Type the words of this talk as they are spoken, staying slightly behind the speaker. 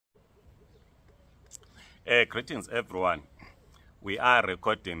Greetings everyone. We are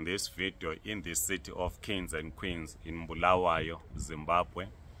recording this video in the city of Kings and Queens in Bulawayo, Zimbabwe.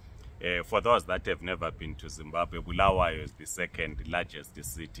 For those that have never been to Zimbabwe, Bulawayo is the second largest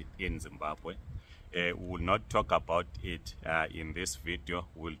city in Zimbabwe. We will not talk about it in this video.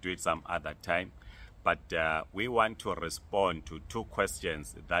 We'll do it some other time. But we want to respond to two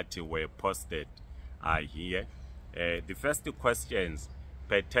questions that were posted here. The first questions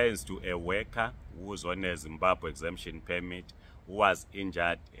pertains to a worker who's on a Zimbabwe exemption permit, who was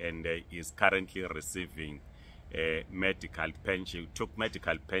injured and is currently receiving medical pension, took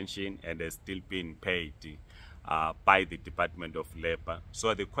medical pension and is still being paid by the Department of Labor.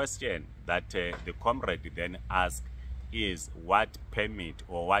 So the question that the comrade then asked is what permit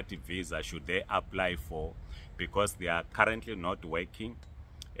or what visa should they apply for, because they are currently not working.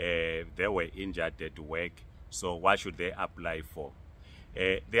 They were injured at work, so what should they apply for?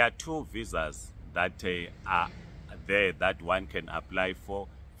 There are two visas that are there that one can apply for.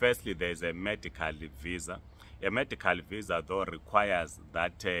 Firstly, there's a medical visa. A medical visa, though, requires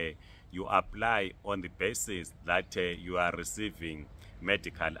that you apply on the basis that you are receiving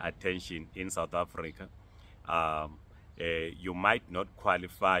medical attention in South Africa. You might not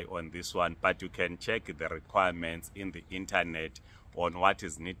qualify on this one, but you can check the requirements in the internet on what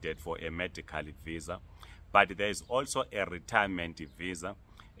is needed for a medical visa. But there is also a retirement visa,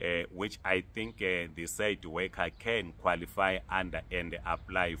 which I think the said worker can qualify under and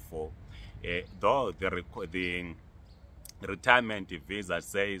apply for. Though the retirement visa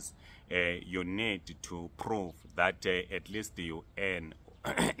says you need to prove that at least you earn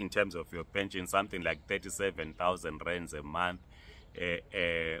in terms of your pension something like 37,000 rands a month,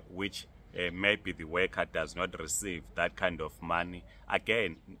 which maybe the worker does not receive that kind of money.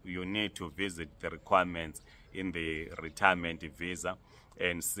 Again, you need to visit the requirements in the retirement visa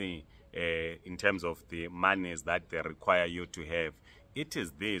and see in terms of the monies that they require you to have. It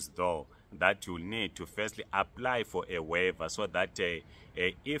is this, though, that you need to firstly apply for a waiver, so that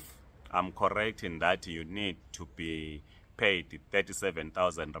if I'm correct in that you need to be paid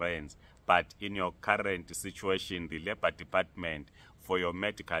 37,000 rands, but in your current situation, the Labor Department for your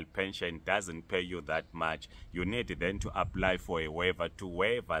medical pension doesn't pay you that much, you need then to apply for a waiver to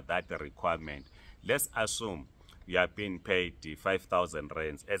waiver that requirement. Let's assume you are being paid 5,000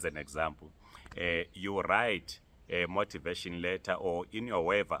 rands as an example. You write a motivation letter, or in your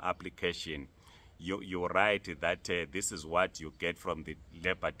waiver application, you write that this is what you get from the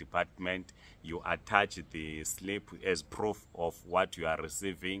Labor Department. You attach the slip as proof of what you are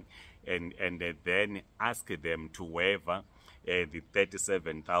receiving, and then ask them to waiver the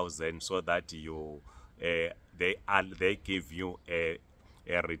 37,000, so that you they give you a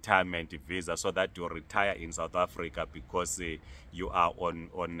retirement visa, so that you retire in South Africa, because you are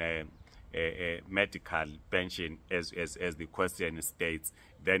on a medical pension, as the question states.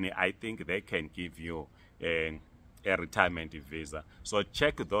 Then I think they can give you a retirement visa. So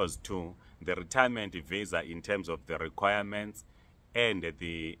check those two, the retirement visa in terms of the requirements and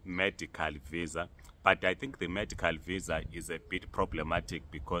the medical visa. But I think the medical visa is a bit problematic,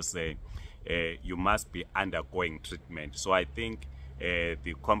 because you must be undergoing treatment. So I think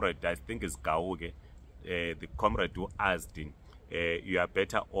the comrade, I think is Gauge, the comrade who asked him, you are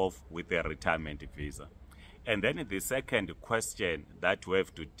better off with a retirement visa. And then the second question that we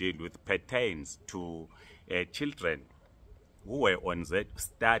have to deal with pertains to children who were on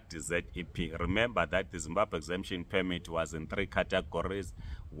start ZEP. Remember that the Zimbabwe exemption permit was in three categories: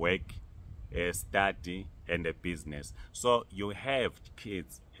 work, study, and a business. So you have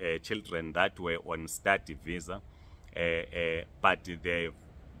kids, children that were on study visa, but they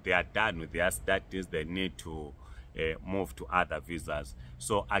are done with their studies. They need to move to other visas.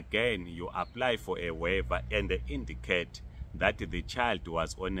 So again, you apply for a waiver and indicate that the child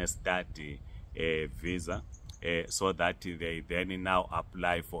was on a study visa, so that they then now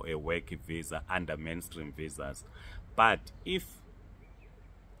apply for a work visa under mainstream visas. But if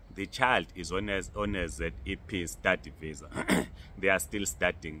the child is on a ZEP study visa, they are still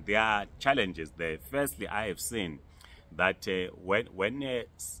studying, there are challenges there. Firstly, I have seen that when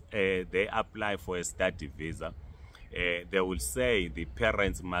they apply for a study visa, they will say the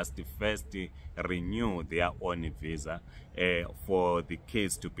parents must first renew their own visa for the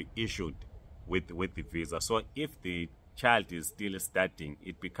kids to be issued with the visa. So if the child is still studying,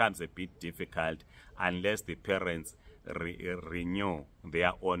 it becomes a bit difficult unless the parents renew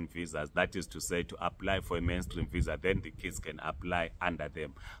their own visas. That is to say, to apply for a mainstream visa, then the kids can apply under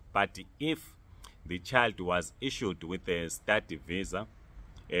them. But if the child was issued with a study visa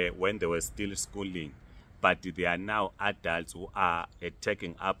when they were still schooling, but they are now adults who are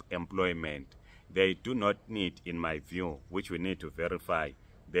taking up employment, they do not need, in my view, which we need to verify,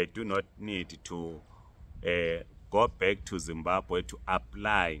 they do not need to go back to Zimbabwe to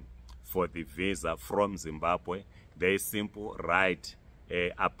apply for the visa from Zimbabwe. They simply write,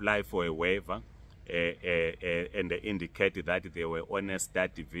 apply for a waiver, and they indicate that they were on a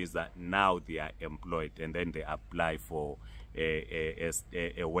study visa, now they are employed, and then they apply for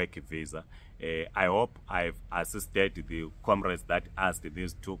a work visa. I hope I've assisted the comrades that asked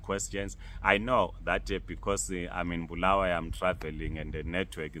these two questions. I know that because I'm in Bulawayo, I'm traveling and the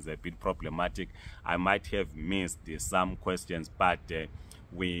network is a bit problematic, I might have missed some questions, but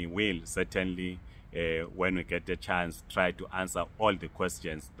we will certainly, when we get a chance, try to answer all the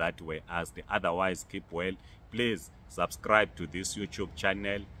questions that were asked. Otherwise, keep well. Please subscribe to this YouTube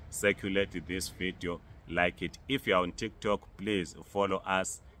channel, circulate this video, like it. If you are on TikTok, please follow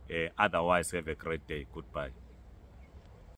us. Otherwise, have a great day. Goodbye.